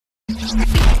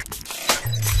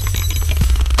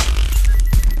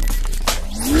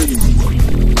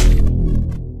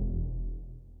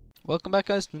Welcome back,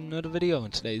 guys, to another video.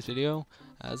 In today's video,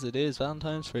 as it is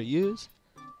Valentine's for yous,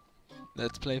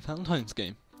 let's play Valentine's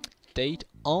game. Date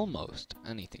Almost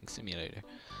Anything Simulator.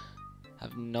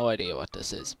 Have no idea what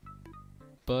this is,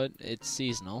 but it's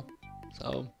seasonal,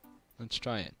 so let's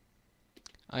try it.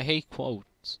 I hate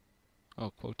quotes. Oh,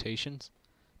 quotations.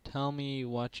 Tell me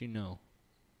what you know.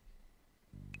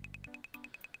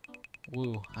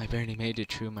 Woo, I barely made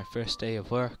it through my first day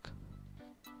of work.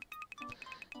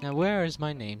 Now where is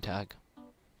my name tag?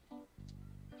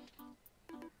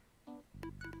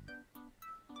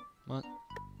 What?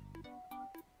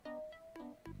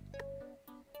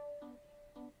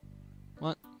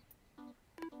 What?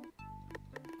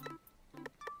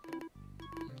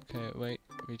 Okay, wait,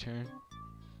 return.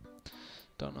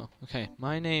 Don't know. Okay,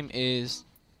 my name is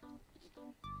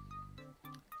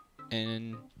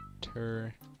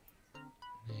enter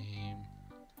name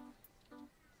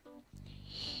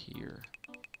here.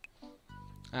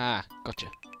 Ah, gotcha.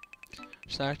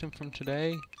 Starting from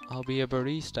today, I'll be a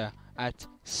barista at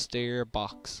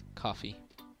Starbucks Coffee.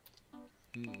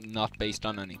 Not based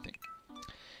on anything.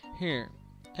 Here.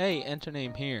 Hey, enter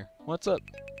name here. What's up?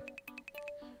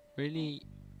 Really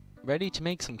ready to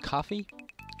make some coffee?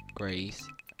 Grace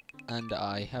and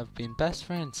I have been best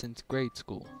friends since grade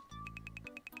school.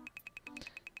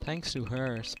 Thanks to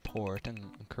her support and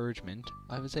encouragement,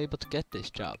 I was able to get this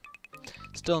job.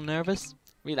 Still nervous?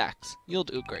 Relax, you'll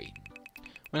do great.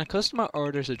 When a customer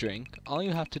orders a drink, all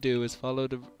you have to do is follow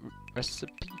the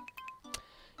recipe.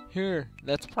 Here,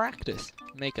 let's practice.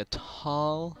 Make a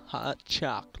tall, hot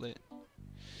chocolate.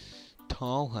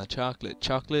 Tall, hot chocolate.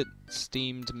 Chocolate,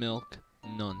 steamed milk,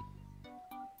 none.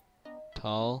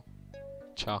 Tall,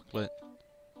 chocolate.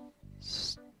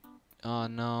 Oh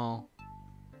no.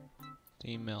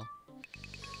 Steamed milk.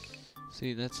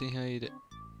 See, let's see how you do.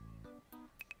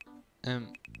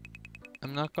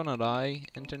 I'm not gonna lie,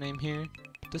 enter name here.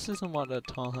 This isn't what a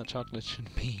tall hot chocolate should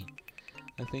be.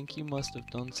 I think you must have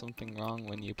done something wrong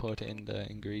when you put in the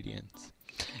ingredients.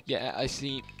 Yeah, I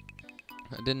see.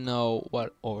 I didn't know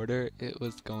what order it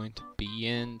was going to be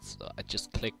in, so I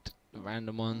just clicked the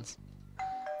random ones.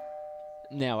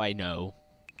 Now I know.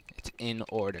 It's in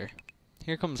order.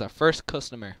 Here comes our first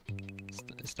customer.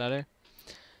 Is that her?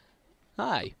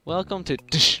 Hi, welcome to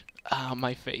Ah,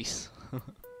 my face.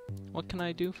 What can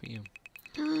I do for you?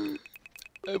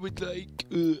 I would like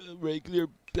a regular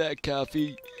black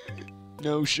coffee.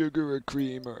 No sugar or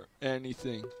cream or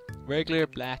anything. Regular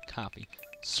black coffee.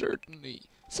 Certainly.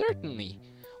 Certainly.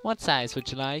 What size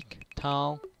would you like?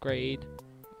 Tall, grade,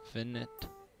 finette,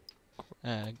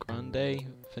 grande,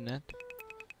 finette.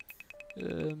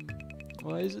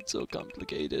 Why is it so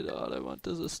complicated? All I want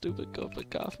is a stupid cup of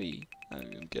coffee.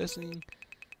 I'm guessing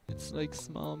it's like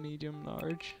small, medium,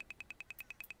 large.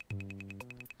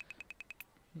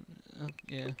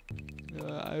 Yeah.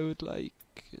 I would like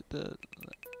the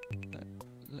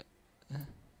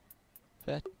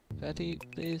fatty,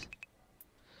 please.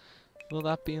 Will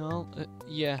that be all?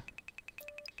 Yeah.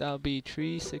 That'll be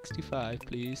 $3.65,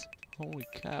 please. Holy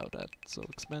cow, that's so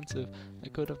expensive. I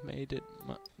could have made it.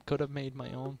 Could have made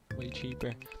my own way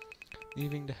cheaper.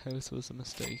 Leaving the house was a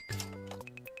mistake.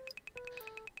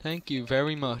 Thank you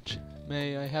very much.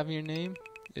 May I have your name?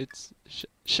 It's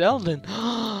Sheldon.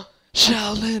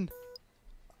 Sheldon.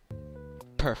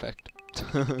 Perfect.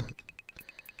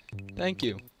 Thank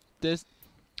you.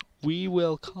 We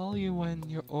will call you when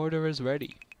your order is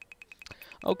ready.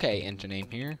 Okay, enter name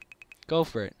here. Go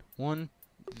for it. 1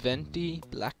 venti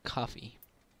black coffee.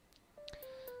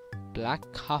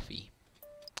 Black coffee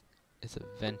is a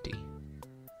venti.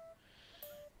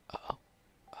 Oh.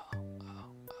 I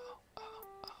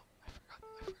forgot.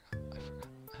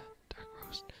 Dark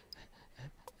roast.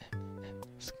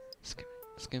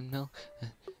 Skim milk.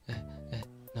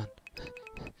 None.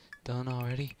 Done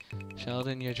already?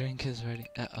 Sheldon, your drink is ready.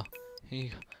 Uh-oh. Here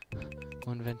you go.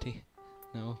 1 venti.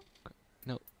 No.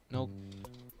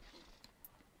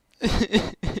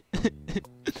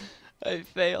 I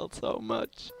failed so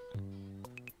much.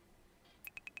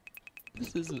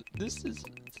 This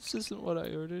isn't what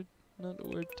I ordered. Not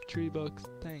worth $3.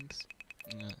 Thanks.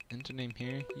 Enter name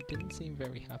here. He didn't seem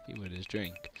very happy with his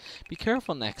drink. Be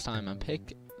careful next time and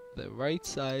pick the right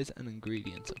size and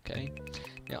ingredients, okay?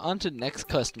 Now on to the next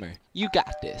customer. You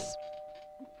got this.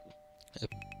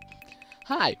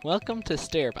 Hi, welcome to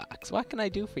Starbucks. What can I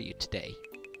do for you today?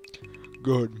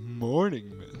 Good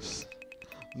morning, miss.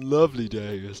 Lovely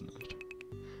day, isn't it?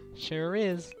 Sure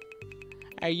is.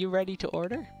 Are you ready to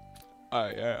order? I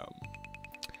am.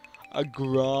 A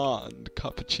grand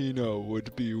cappuccino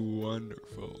would be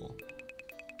wonderful.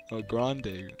 A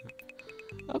grande.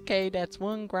 Okay, that's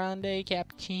one grande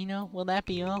cappuccino. Will that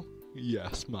be all?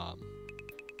 Yes, ma'am.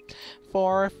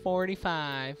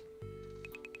 $4.45.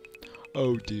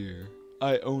 Oh dear,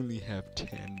 I only have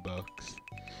 $10.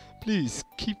 Please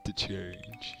keep the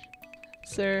change.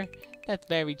 Sir, that's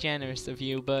very generous of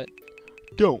you, but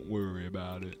Don't worry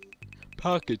about it.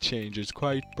 Pocket change is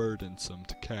quite burdensome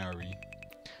to carry.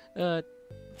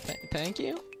 thank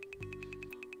you?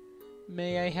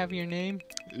 May I have your name?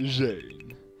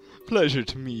 Jane. Pleasure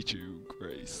to meet you,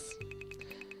 Grace.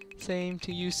 Same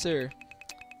to you, sir.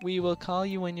 We will call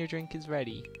you when your drink is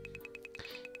ready.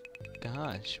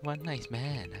 Gosh, what a nice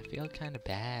man. I feel kind of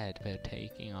bad about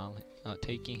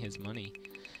taking his money.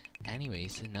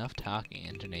 Anyways, enough talking,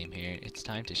 Intername here. It's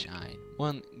time to shine.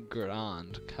 One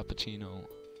grand cappuccino.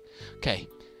 Okay,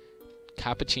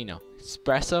 cappuccino,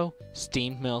 espresso,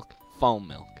 steamed milk, foam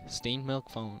milk. Steamed milk,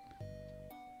 foam.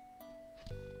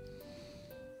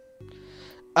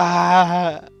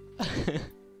 Ah!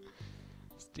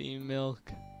 Steamed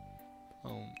milk,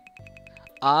 foam.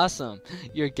 Awesome!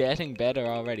 You're getting better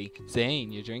already.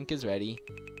 Zane, your drink is ready.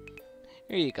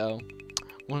 Here you go.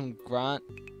 One grand.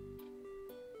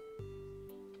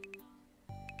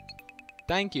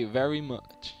 Thank you very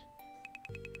much.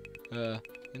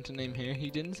 Intername here. He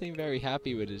didn't seem very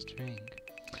happy with his drink.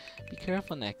 Be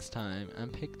careful next time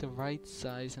and pick the right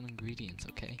size and ingredients,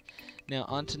 okay? Now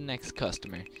on to the next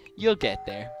customer. You'll get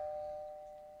there.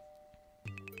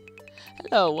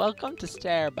 Hello, welcome to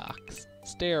Starbucks.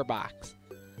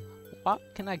 What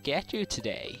can I get you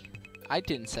today? I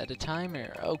didn't set a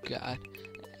timer. Oh god.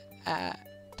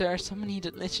 There are so many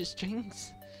delicious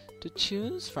drinks to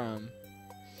choose from.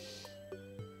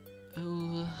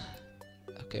 Oh.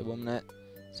 Okay, 1 minute.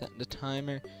 Setting the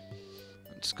timer.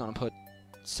 I'm just gonna put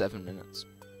 7 minutes.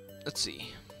 Let's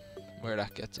see where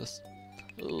that gets us.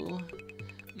 Oh.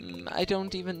 I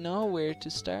don't even know where to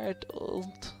start.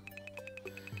 Old.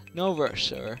 No rush,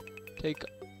 sir.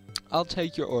 I'll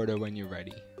take your order when you're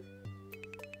ready.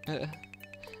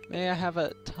 May I have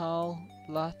a tall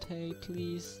latte,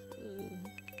 please?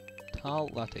 Tall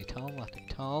latte.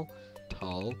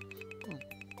 Oh,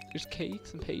 there's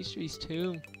cakes and pastries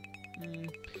too.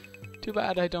 Too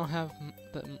bad I don't have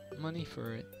the money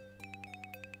for it.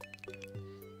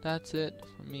 That's it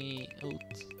for me.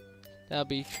 Oats. That'll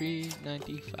be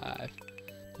 $3.95.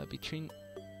 That'll be $3.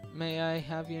 May I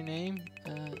have your name?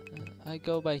 I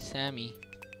go by Sammy.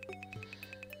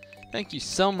 Thank you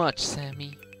so much,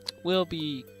 Sammy.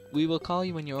 We will call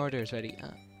you when your order is ready.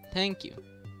 Thank you.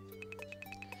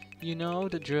 You know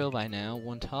the drill by now.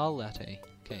 One tall latte.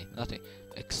 Okay, latte.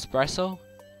 Espresso,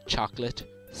 chocolate,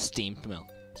 steamed milk.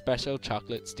 Espresso,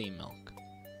 chocolate, steamed milk.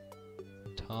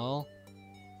 Tall,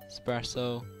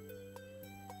 espresso,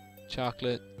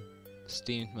 chocolate,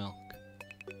 steamed milk.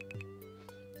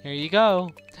 Here you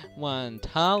go. One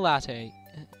tall latte.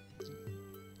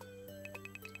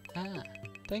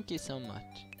 Thank you so much.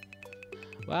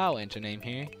 Wow, Intername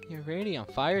here. You're really on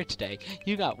fire today.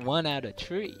 You got 1 out of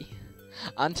 3.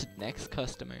 On to the next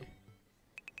customer.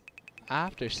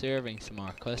 After serving some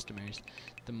more customers,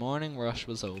 the morning rush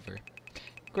was over.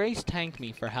 Grace thanked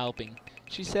me for helping.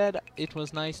 She said it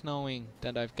was nice knowing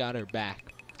that I've got her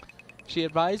back. She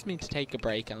advised me to take a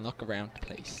break and look around the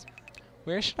place.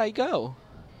 Where should I go?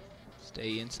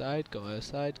 Stay inside, go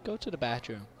outside, go to the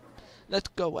bathroom. Let's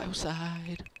go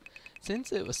outside.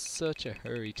 Since it was such a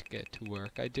hurry to get to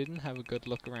work, I didn't have a good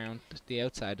look around the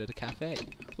outside of the cafe.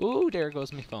 Ooh, there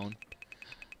goes my phone.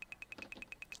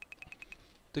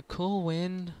 The cool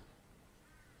wind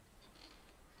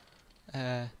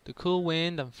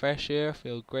and fresh air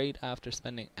feel great after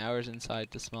spending hours inside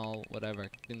the small whatever.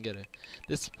 Didn't get it.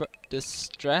 The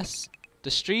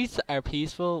streets are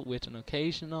peaceful with an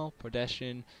occasional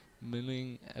pedestrian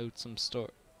milling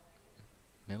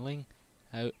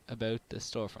out about the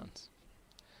storefronts.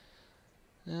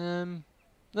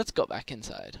 Let's go back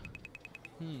inside.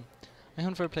 I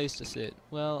hunt for a place to sit.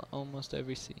 Well, almost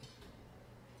every seat.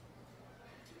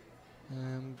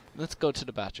 Let's go to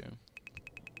the bathroom.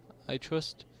 I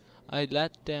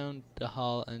let down the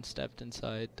hall and stepped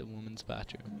inside the women's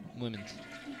bathroom.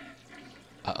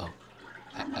 Uh-oh.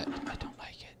 I don't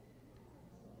like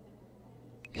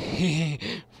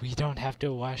it. We don't have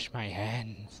to wash my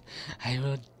hands. I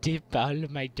will dip all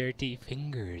of my dirty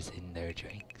fingers in their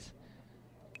drinks.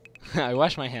 I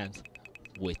wash my hands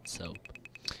with soap.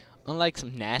 Unlike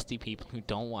some nasty people who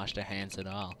don't wash their hands at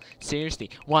all. Seriously,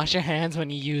 wash your hands when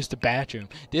you use the bathroom.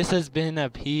 This has been a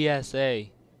PSA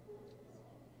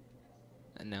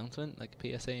announcement, like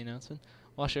a PSA announcement.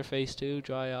 Wash your face too,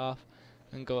 dry off.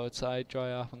 and go outside,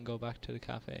 dry off, and go back to the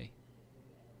cafe.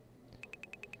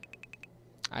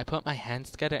 I put my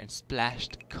hands together and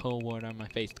splashed cold water on my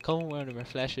face. The cold water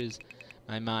refreshes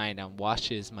my mind and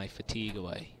washes my fatigue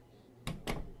away.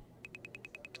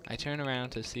 I turn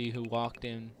around to see who walked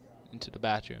into the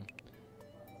bathroom.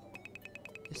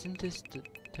 Isn't this the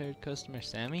third customer,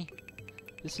 Sammy?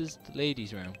 This is the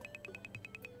ladies' room.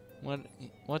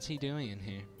 What's he doing in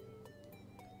here?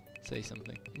 Say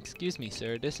something. Excuse me,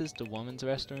 sir, this is the woman's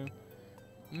restroom.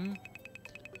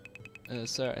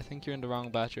 Sir, I think you're in the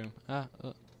wrong bathroom.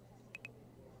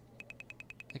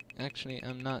 Actually,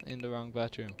 I'm not in the wrong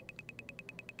bathroom.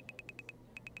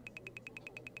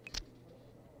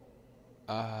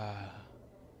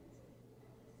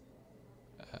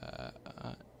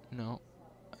 No.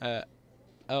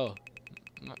 Oh.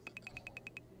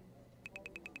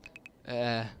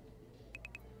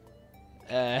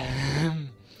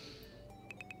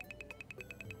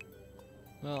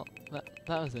 Well,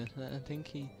 that was it. I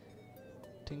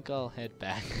think I'll head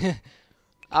back.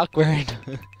 Awkward.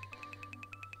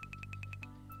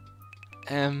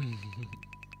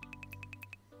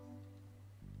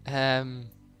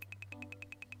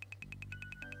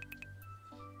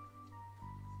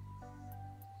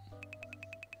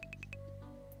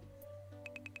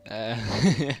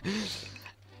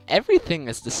 Everything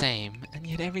is the same, and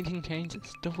yet everything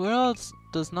changes. The world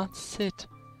does not sit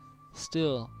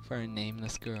still for a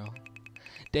nameless girl.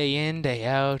 Day in, day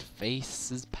out,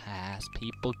 faces pass,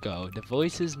 people go. The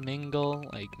voices mingle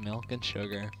like milk and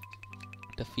sugar.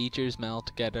 The features meld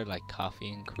together like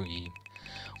coffee and cream.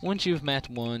 Once you've met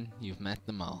one, you've met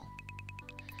them all.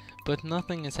 But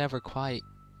nothing is ever quite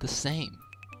the same.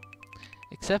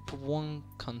 Except one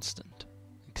constant.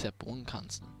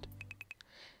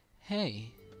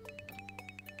 Hey.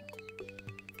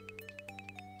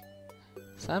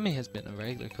 Sammy has been a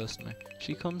regular customer.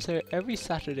 She comes here every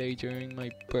Saturday during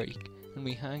my break, and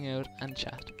we hang out and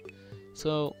chat.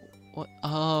 So, what?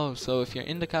 Oh, so if you're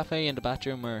in the cafe, in the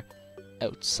bathroom, or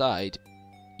outside,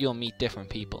 you'll meet different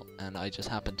people, and I just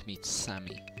happened to meet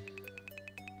Sammy.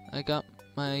 I got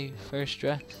my first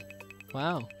dress.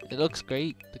 Wow, it looks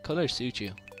great. The colors suit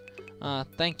you.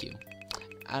 Thank you.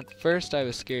 At first I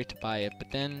was scared to buy it, but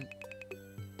then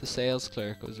the sales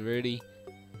clerk was really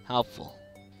helpful.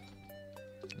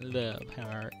 Love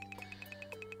heart.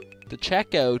 The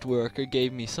checkout worker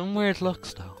gave me some weird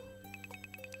looks though.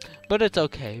 But it's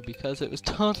okay because it was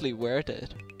totally worth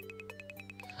it.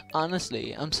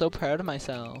 Honestly, I'm so proud of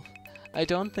myself. I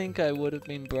don't think I would have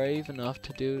been brave enough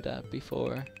to do that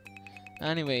before.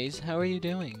 Anyways, how are you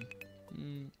doing?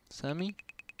 Sammy?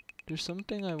 There's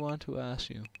something I want to ask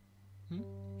you.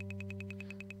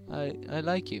 I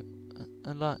like you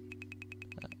a lot.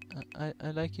 I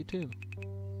like you too.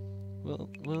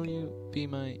 Will you be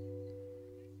my...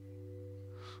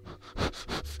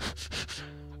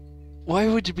 Why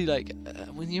would you be like,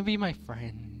 will you be my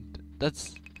friend?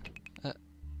 That's...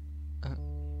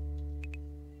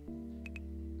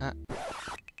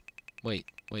 Wait,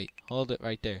 hold it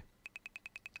right there.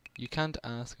 You can't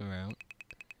ask her out.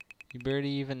 You barely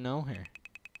even know her.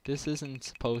 This isn't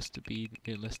supposed to be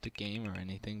a realistic game or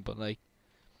anything, but like...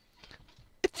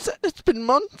 It's been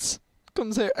months!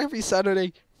 Comes here every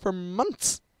Saturday for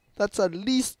months! That's at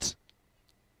least...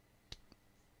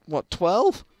 What,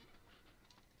 12?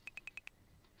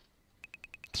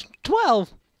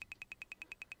 12!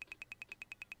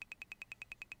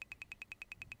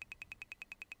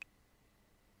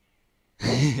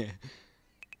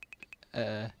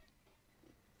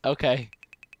 Okay.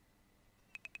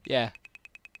 Yeah.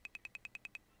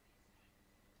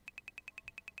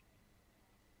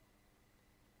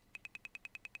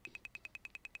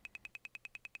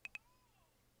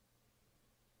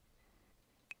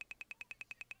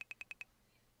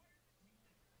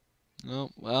 Oh,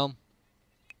 well.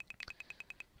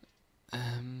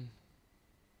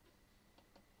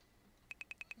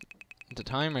 The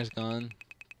timer's gone.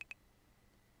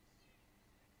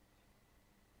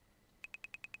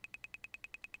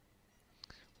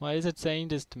 Why is it saying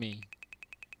this to me?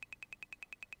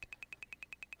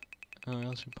 Or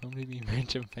else you'll probably be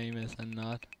rich and famous and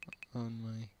not on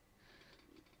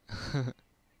my...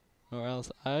 Or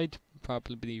else I'd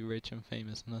probably be rich and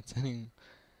famous, not sitting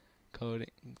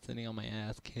on my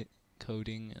ass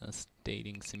coding a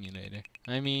dating simulator.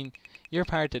 I mean, you're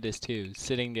part of this too,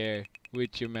 sitting there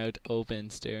with your mouth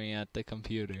open staring at the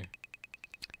computer.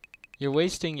 You're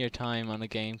wasting your time on a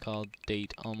game called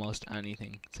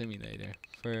DateAlmostAnything Simulator,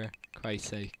 for Christ's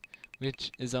sake,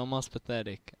 which is almost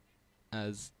pathetic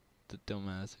as the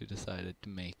dumbass who decided to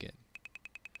make it.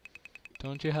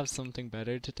 Don't you have something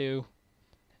better to do?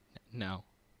 No.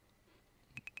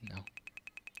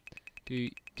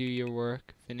 do your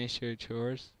work, finish your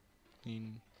chores,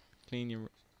 clean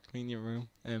your room.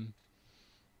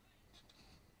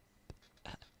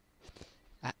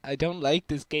 I don't like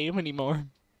this game anymore.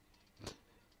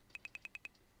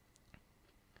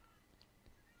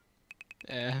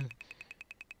 Uh,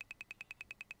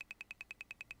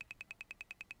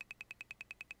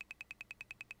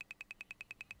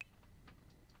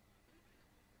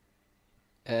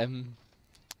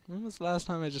 when was the last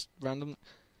time I just random?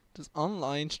 Does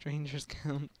online strangers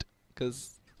count?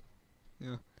 Cause you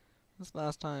know, when was the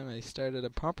last time I started a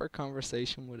proper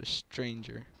conversation with a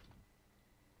stranger?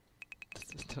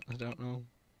 I don't know.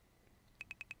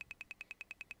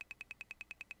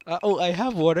 Oh, I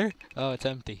have water. Oh, it's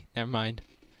empty. Never mind.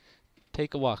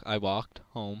 Take a walk. I walked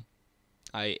home.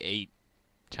 I ate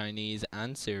Chinese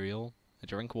and cereal. I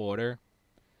drank water.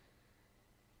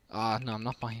 Ah, no, I'm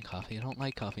not buying coffee. I don't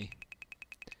like coffee.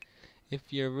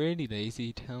 If you're really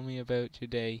lazy, tell me about your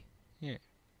day. Here.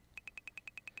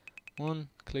 One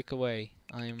click away.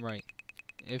 I am right.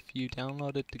 If you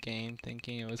downloaded the game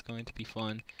thinking it was going to be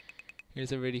fun,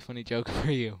 here's a really funny joke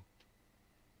for you.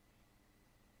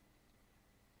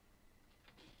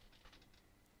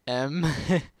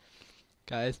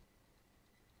 Guys.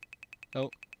 Oh,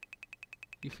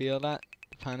 you feel that?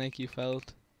 The panic you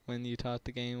felt when you thought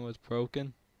the game was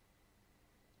broken?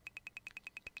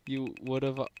 You would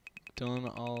have done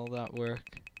all that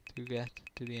work to get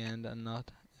to the end and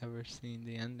not ever seen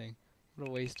the ending. What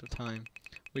a waste of time.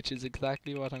 Which is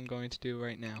exactly what I'm going to do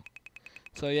right now.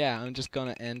 So yeah, I'm just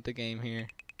gonna end the game here.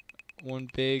 One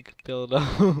big build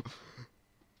up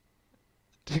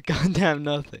to goddamn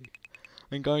nothing.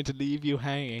 I'm going to leave you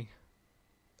hanging.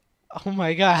 Oh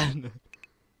my god.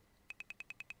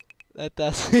 Let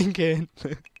that sink in.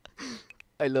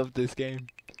 I love this game.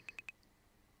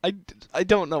 I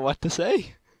don't know what to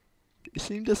say. You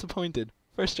seem disappointed.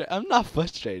 I'm not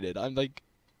frustrated. I'm like,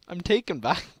 I'm taken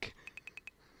back.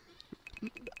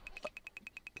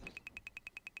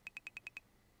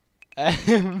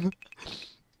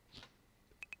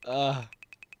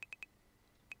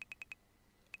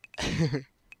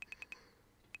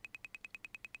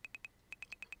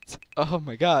 Oh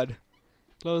my god.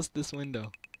 Close this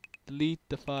window. Delete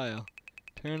the file.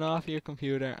 Turn off your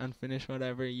computer and finish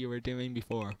whatever you were doing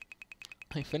before.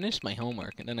 I finished my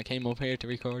homework and then I came up here to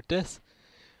record this.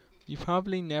 You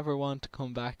probably never want to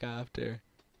come back after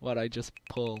what I just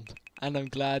pulled. And I'm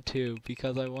glad too,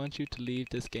 because I want you to leave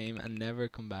this game and never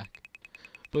come back.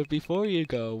 But before you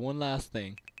go, one last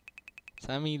thing.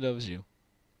 Sammy loves you.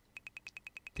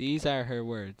 These are her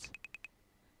words.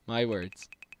 My words.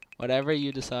 Whatever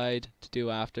you decide to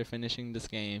do after finishing this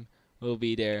game, we'll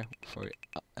be there for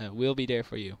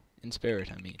you. In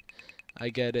spirit, I mean. I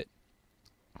get it.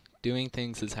 Doing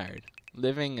things is hard.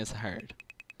 Living is hard.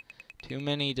 Too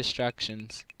many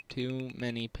distractions. Too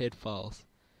many pitfalls.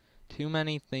 Too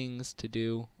many things to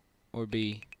do or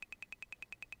be.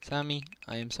 Sammy,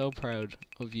 I am so proud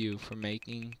of you for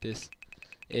making this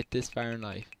far in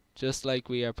life. Just like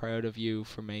we are proud of you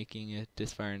for making it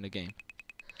this far in the game.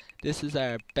 This is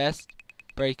our best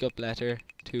breakup letter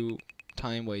to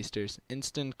time wasters,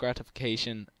 instant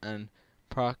gratification and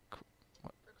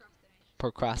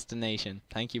procrastination.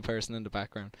 Thank you, person in the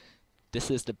background.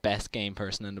 This is the best game,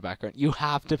 person in the background. You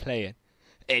have to play it.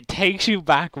 It takes you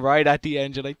back right at the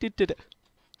end. You're like, did it.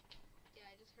 Yeah,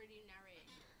 I just heard you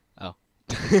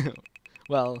narrating. Oh.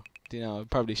 Well, you know, I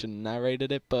probably shouldn't have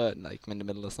narrated it, but like I'm in the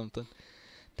middle of something.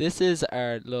 This is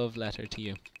our love letter to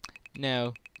you.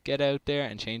 Now, get out there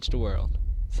and change the world.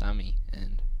 Sammy,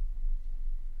 and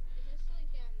Is this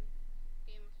like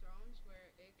Game of Thrones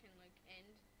where it can like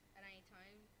end at any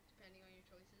time depending on your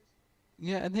choices?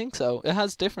 yeah, I think so. It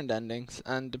has different endings,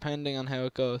 and depending on how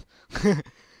it goes.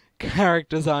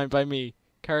 Character design by me.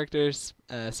 Characters,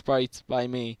 sprites by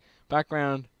me.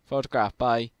 Background, photograph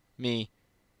by me.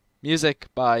 Music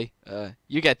by,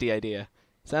 you get the idea.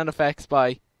 Sound effects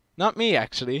by, not me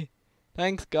actually.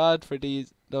 Thanks God for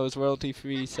those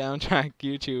royalty-free soundtrack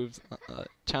YouTube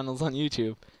channels on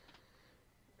YouTube.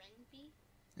 Renby?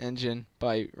 Engine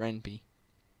by Renby.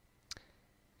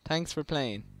 Thanks for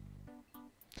playing.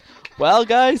 Well,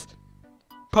 guys,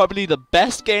 probably the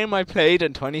best game I played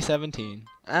in 2017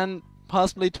 and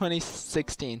possibly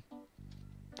 2016.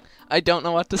 I don't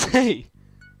know what to say.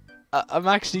 I'm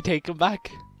actually taken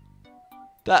back.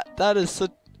 That is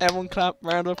such. Everyone clap,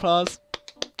 round of applause.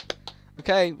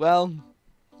 Okay, well,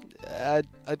 I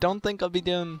don't think I'll be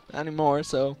doing any more.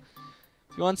 So,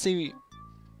 if you want to see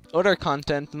other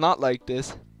content not like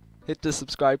this, hit the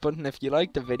subscribe button. If you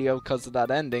liked the video because of that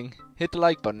ending, hit the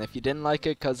like button. If you didn't like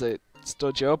it because it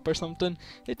stood you up or something,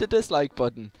 hit the dislike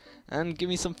button and give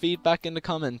me some feedback in the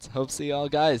comments. Hope to see you all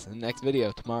guys in the next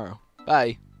video tomorrow.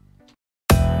 Bye.